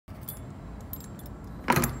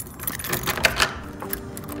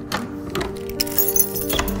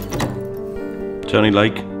Tony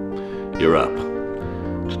Lake, you're up.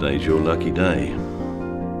 Today's your lucky day.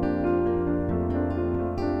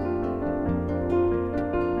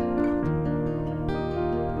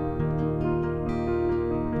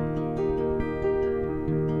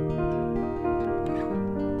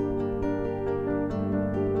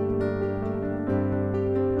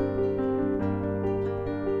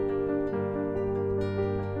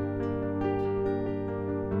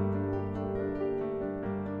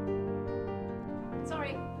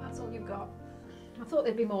 Sorry, that's all you've got. I thought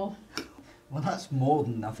there'd be more. Well, that's more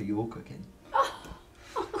than enough of your cooking.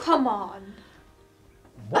 Oh, come on.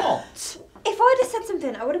 What? If I'd have said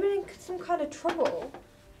something, I would have been in some kind of trouble.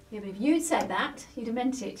 Yeah, but if you'd said that, you'd have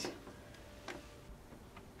meant it.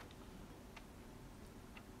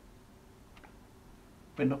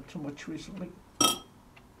 Been up to much recently?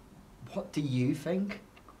 What do you think?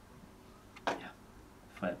 Yeah,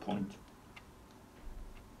 fair point.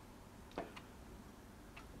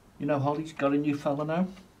 You know Holly's got a new fella now?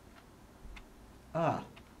 Ah.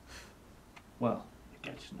 Well, I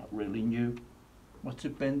guess it's not really new. What's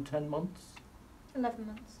it been, 10 months? 11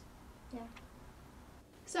 months. Yeah.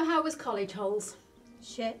 So how was college, Holes?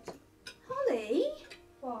 Shit. Holly?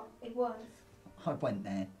 What? It was. I went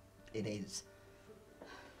there. It is.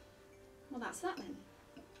 Well, that's that then.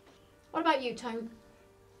 What about you, Tone?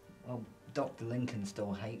 Well, Dr. Lincoln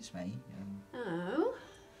still hates me. Oh?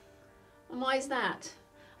 And why is that?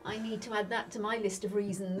 I need to add that to my list of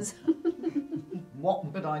reasons. What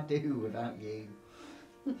would I do without you?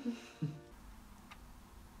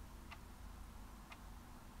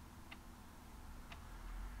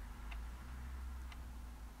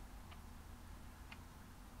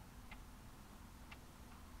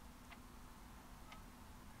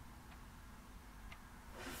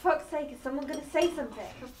 For fuck's sake, is someone going to say something?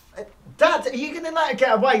 Dad, are you going to let her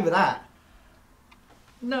get away with that?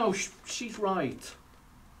 No, she's right.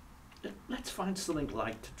 Let's find something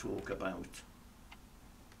light to talk about.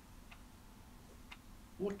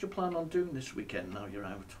 What do you plan on doing this weekend now you're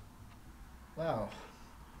out? Well,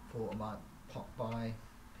 thought I might pop by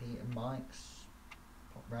Pete and Mike's,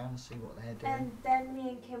 pop round, see what they're doing. And then me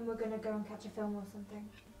and Kim were going to go and catch a film or something.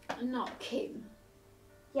 Not Kim.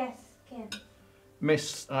 Yes, Kim.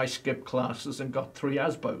 Miss, I skipped classes and got 3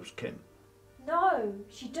 ASBOs, Kim. No,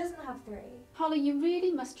 she doesn't have 3. Holly, you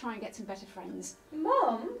really must try and get some better friends.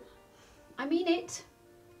 Mum? I mean it.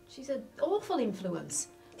 She's an awful influence.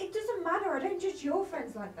 It doesn't matter, I don't judge your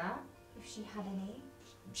friends like that. If she had any.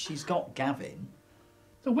 She's got Gavin.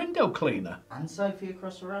 The window cleaner. And Sophie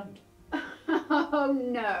across the road. Oh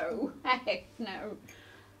no, heck no.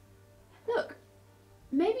 Look,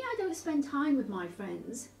 maybe I don't spend time with my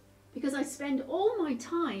friends because I spend all my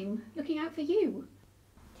time looking out for you.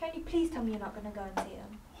 Can you please tell me you're not going to go and see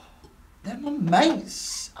them? They're my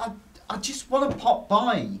mates. I just want to pop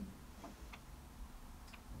by.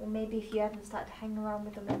 Well, maybe if you hadn't started hanging around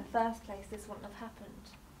with them in the first place, this wouldn't have happened.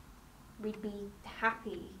 We'd be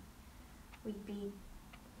happy. We'd be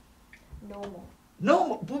normal.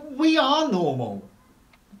 Normal? We are normal.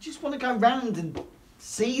 I just want to go round and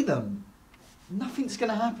see them. Nothing's going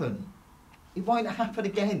to happen. It won't happen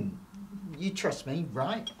again. You trust me,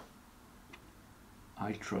 right?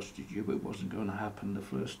 I trusted you it wasn't going to happen the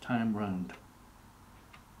first time round.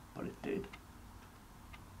 But it did.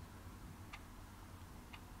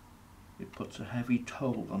 It puts a heavy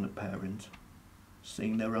toll on a parent,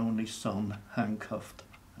 seeing their only son handcuffed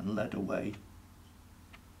and led away.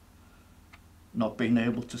 Not being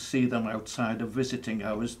able to see them outside of visiting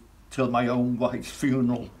hours till my own wife's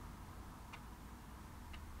funeral.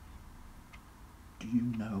 Do you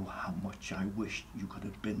know how much I wished you could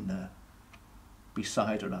have been there,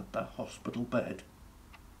 beside her at that hospital bed?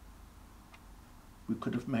 We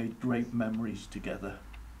could have made great memories together,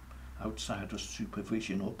 outside of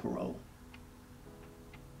supervision or parole.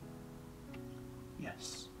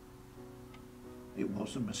 Yes, it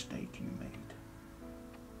was a mistake you made.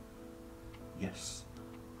 Yes,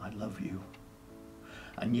 I love you.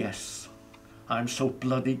 And yes, I'm so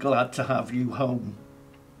bloody glad to have you home.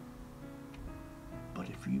 But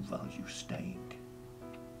if you value staying,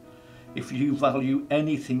 if you value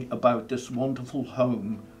anything about this wonderful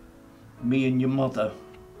home me and your mother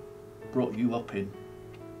brought you up in,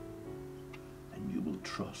 and you will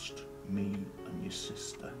trust me and your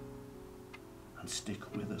sister and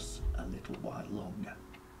stick with us a little while longer.